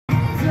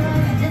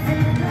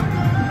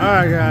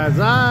Alright guys,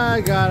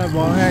 I got a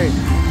ball. Hey,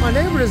 my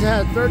neighbor just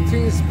had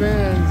 13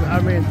 spins,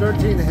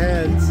 13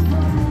 heads.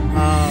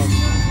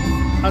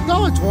 I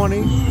thought it was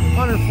 20,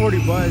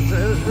 140 bucks.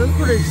 It was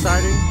pretty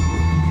exciting.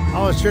 I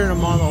was cheering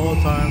them on the whole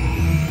time.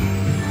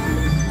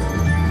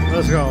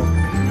 Let's go.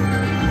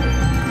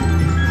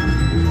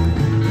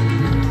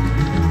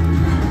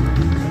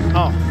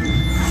 Oh.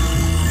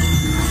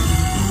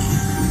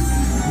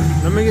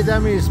 Let me get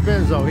that many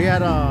spins though. He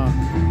had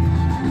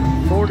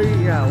 40,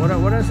 yeah, what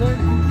did I say?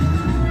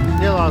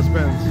 He had a lot of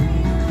spins.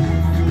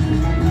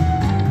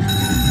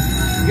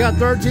 He got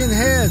 13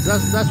 heads,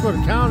 that's what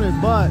counted,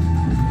 but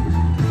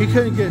he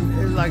couldn't get,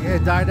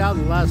 it died out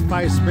in the last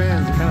 5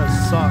 spins. It kind of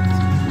sucked.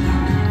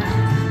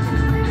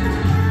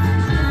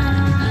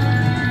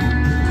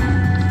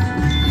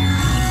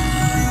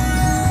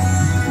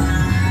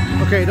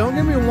 Okay, don't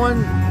give me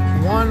one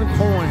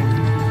coin.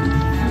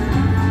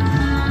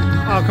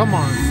 Oh, come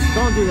on.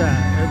 Don't do that.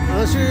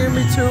 Unless you give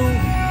me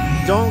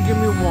 2, don't give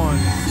me 1.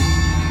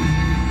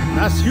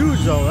 That's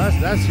huge though.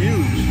 That's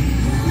huge.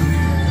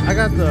 I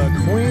got the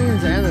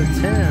queens and the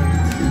 10s.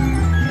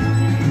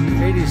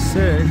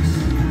 86.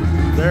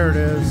 There it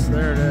is.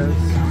 There it is.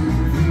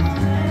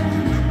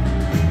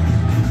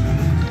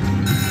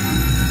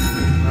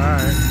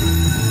 Alright.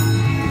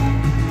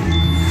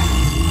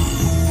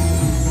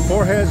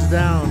 4 heads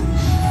down.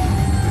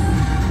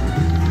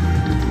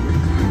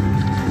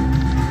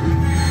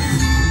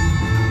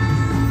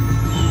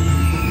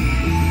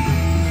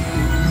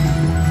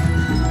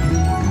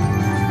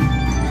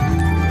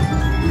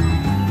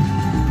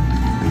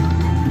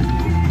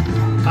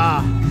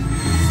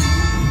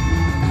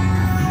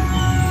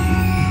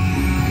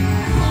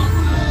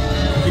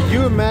 Could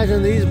you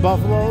imagine these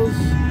buffaloes?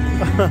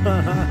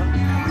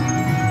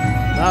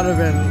 That would have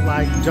been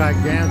like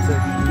gigantic.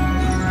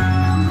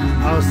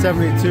 I was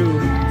 72.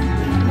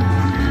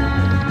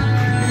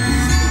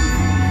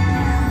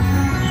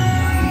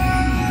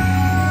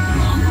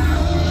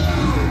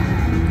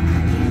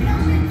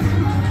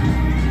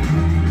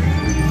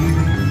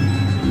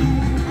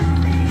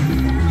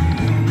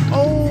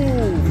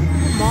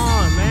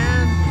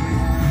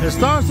 It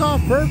starts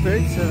off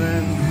perfect and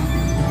then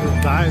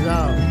it dies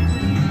out.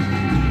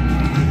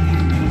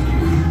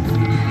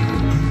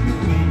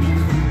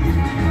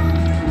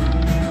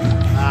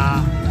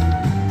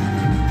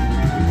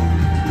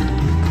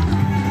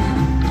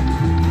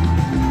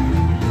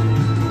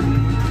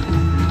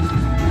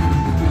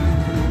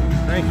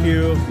 Thank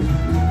you.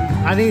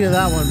 I needed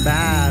that one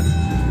bad.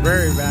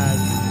 Very bad.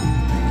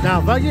 Now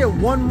if I get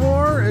one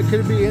more, it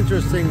could be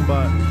interesting,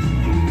 but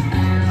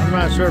I'm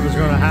not sure if it's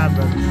going to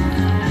happen.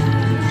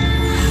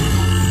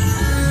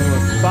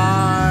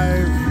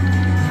 5.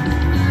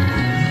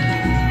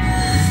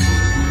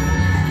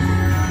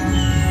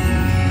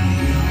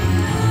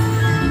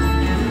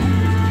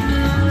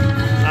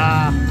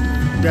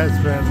 Dead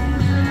spin.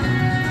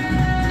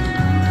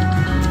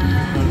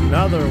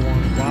 Another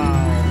one.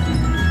 Wow.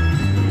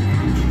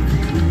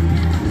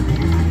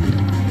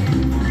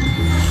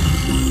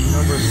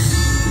 Number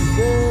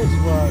 6,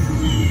 but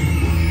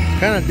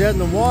kind of dead in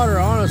the water,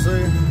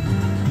 honestly.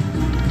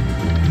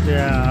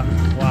 Yeah.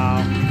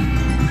 Wow.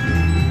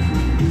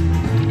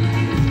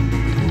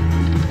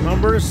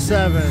 Number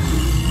 7.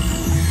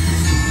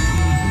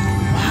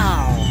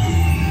 Wow.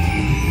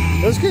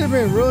 This could have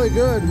been really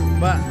good,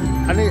 but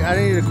I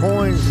need the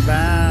coins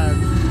bad.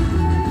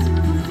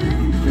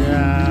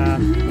 Yeah.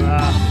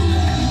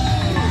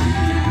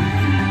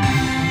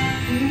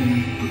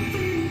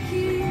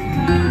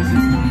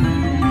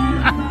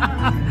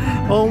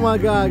 Oh my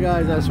God,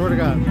 guys! I swear to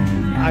God,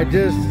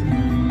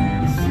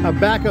 a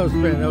backup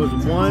spin. That was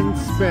 1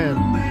 spin.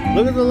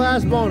 Look at the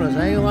last bonus.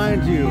 I ain't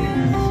lying to you.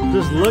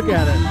 Just look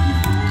at it.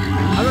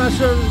 I'm not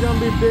sure if it's gonna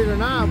be big or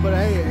not, but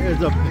hey,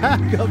 it's a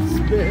backup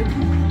spin.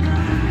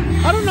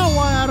 I don't know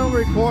why I don't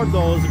record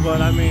those,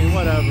 but I mean,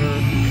 whatever.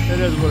 It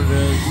is what it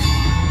is.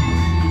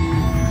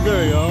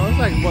 There you go. It's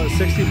like, what,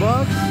 60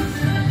 bucks?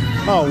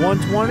 Oh,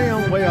 120.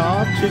 I'm way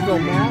off. Chico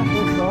math.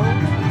 Let's go.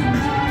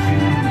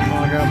 Oh,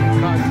 I got my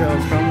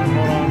cocktails coming.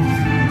 Hold on.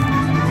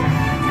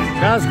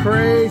 That's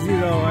crazy,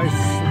 though. I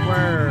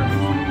swear.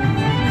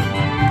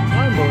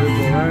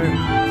 Unbelievable, right?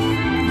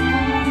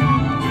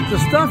 The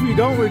stuff you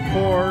don't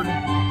record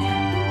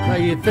that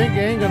you think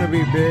ain't gonna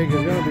be big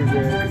is gonna be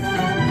big.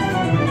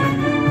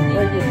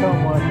 Thank you so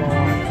much,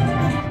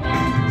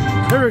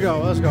 Mom. Here we go,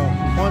 let's go.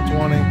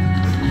 120.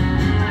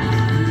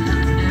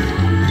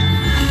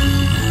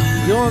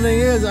 The only thing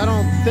is, I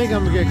don't think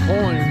I'm gonna get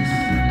coins.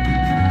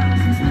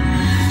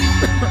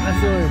 That's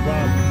the only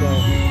problem, so.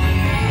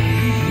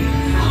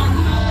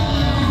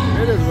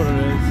 It is what it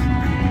is.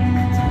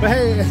 But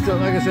hey,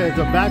 like I said, it's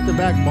a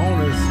back-to-back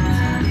bonus,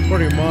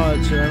 pretty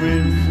much. I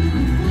mean,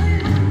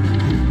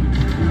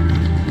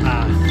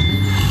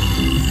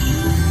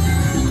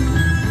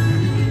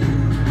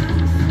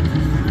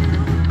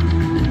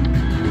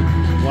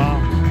 wow.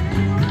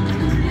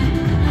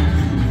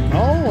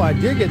 Oh, I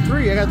did get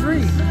 3. I got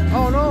 3.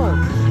 Oh no, I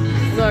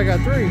thought I got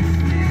 3.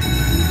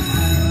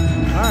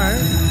 All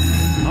right,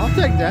 I'll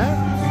take that.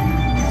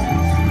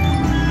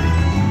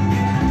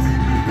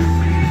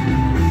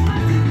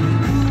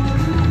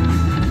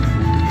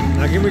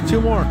 Give me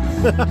 2 more.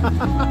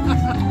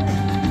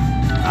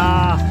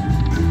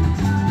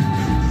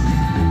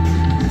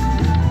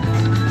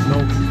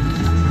 Nope.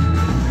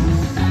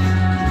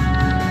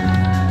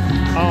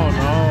 Oh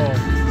no.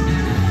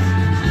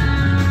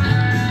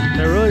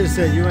 They really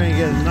said you ain't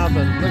getting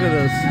nothing. Look at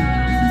this.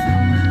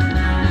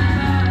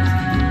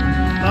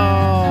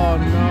 Oh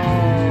no.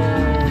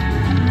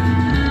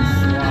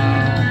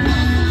 Wow.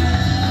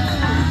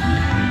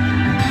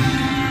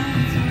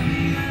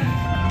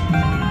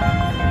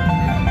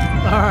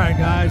 Alright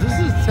guys, this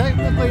is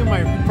technically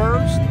my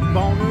first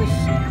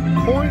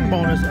coin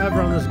bonus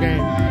ever on this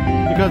game.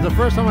 Because the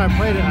first time I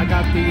played it, I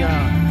got the,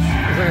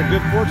 it's like a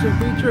good fortune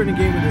feature, and it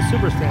gave me the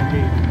Super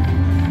Stampede.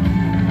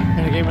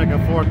 And it gave me like a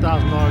 $4,000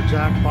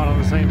 jackpot on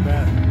the same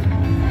bet.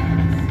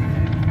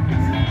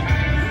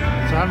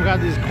 So I haven't got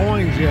these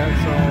coins yet,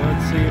 so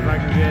let's see if I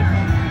can get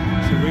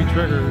some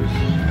re-triggers.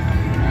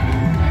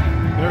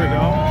 There we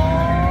go.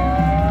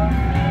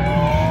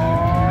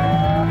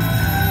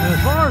 And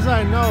as far as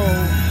I know,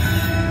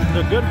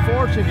 the good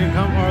fortune can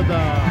come, or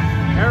the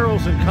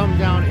arrows can come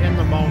down in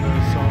the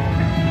bonus, so.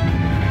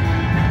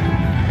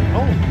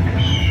 Oh.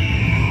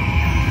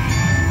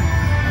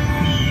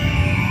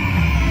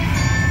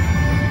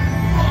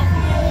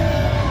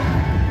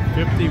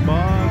 $50,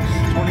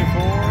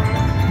 24.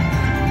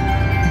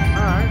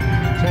 Alright,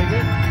 take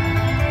it.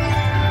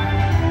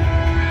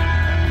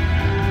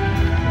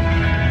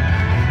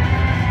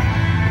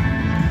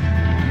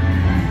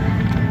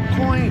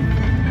 Coin.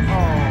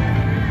 Oh.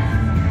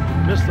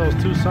 Missed those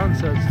 2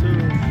 sunsets too.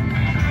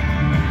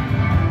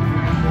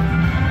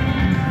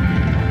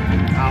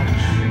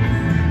 Ouch.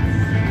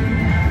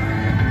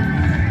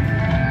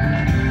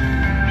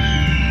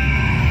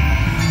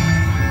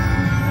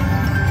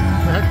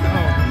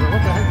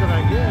 What the heck did I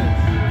get?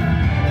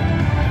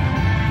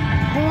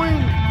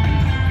 Coin!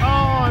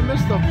 Oh, I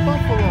missed the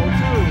buffalo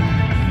too.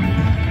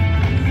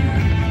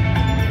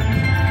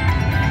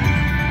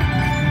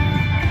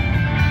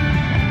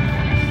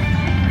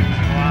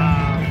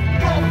 Wow.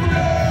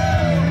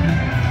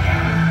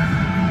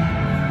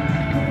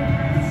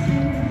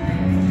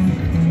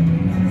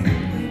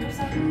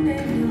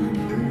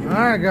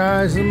 Alright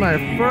guys, this is my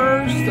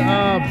first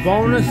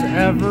bonus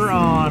ever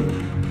on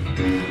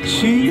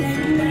Chief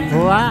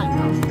Platinum.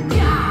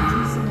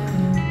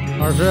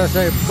 Or should I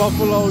say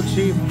Buffalo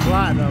Chief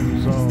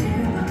Platinum, so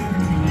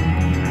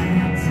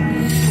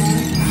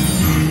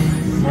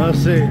let's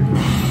see.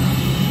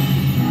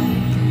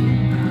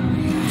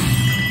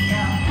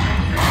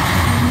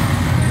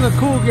 It's a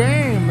cool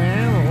game,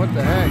 man. What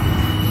the heck? I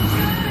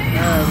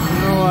have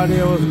no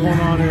idea what's going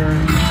on here.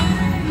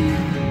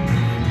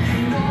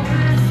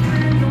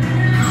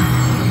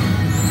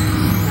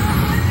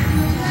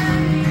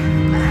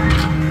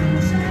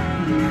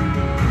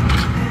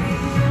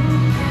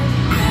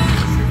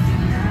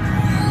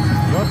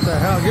 What the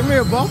hell? Give me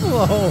a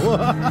buffalo.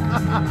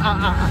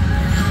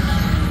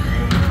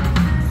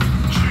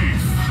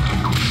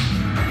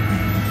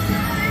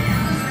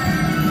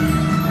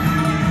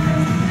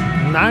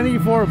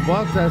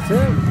 $94, that's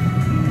it.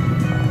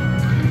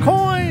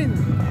 Coin!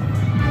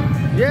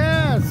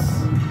 Yes!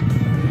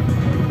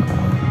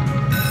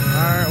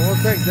 Alright,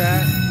 we'll take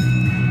that.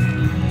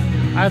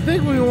 I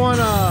think we want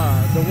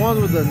the ones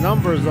with the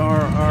numbers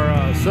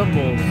are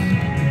symbols.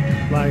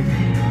 Like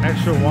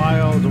extra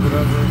wilds or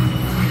whatever.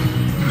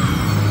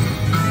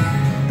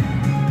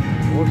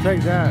 We'll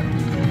take that.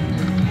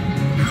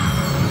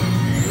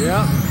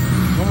 Yep.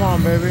 Come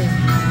on, baby.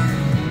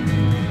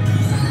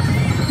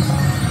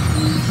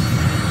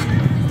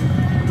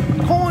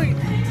 Coin!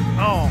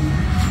 Oh.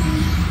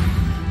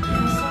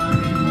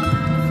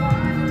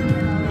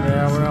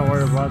 Yeah, we're not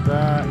worried about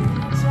that.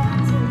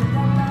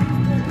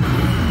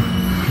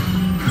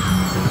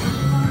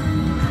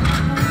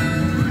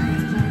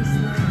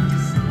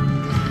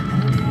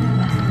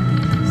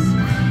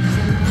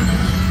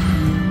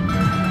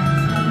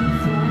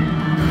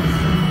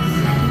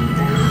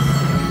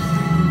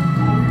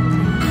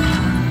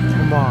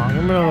 Come on,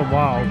 give me another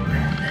wild.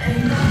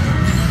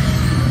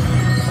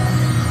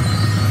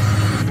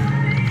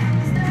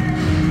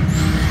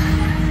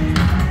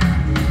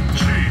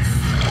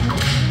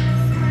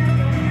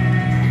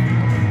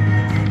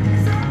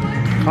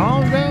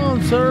 Calm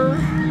down, sir.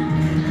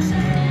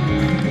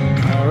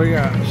 We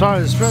got.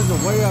 Sorry, the strings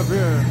are way up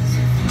here.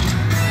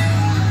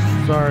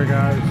 Sorry,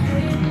 guys.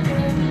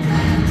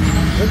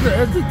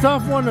 It's a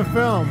tough one to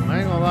film.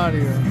 I ain't gonna lie to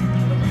you.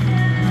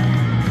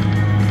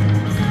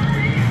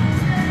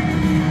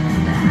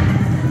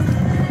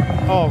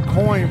 Oh,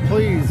 coin,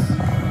 please.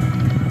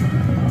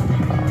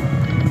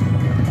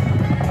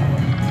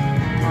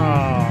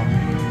 Oh.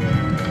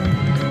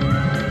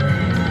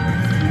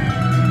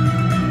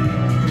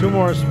 2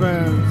 more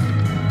spins.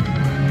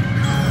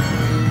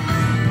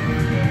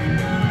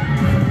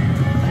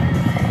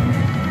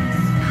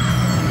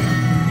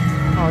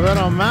 Oh, that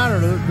don't matter.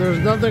 There's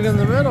nothing in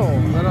the middle.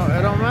 It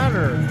don't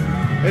matter.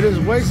 It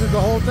just wasted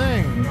the whole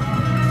thing.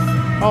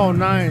 Oh,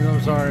 9.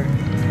 I'm sorry.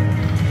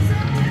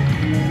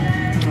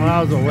 Oh,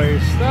 that was a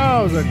waste.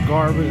 That was a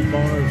garbage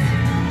bonus.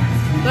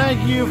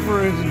 Thank you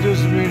for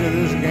introducing me to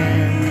this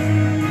game.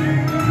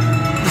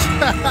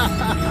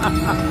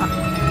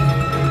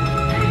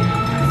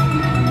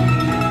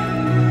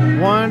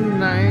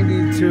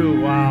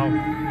 192,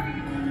 wow.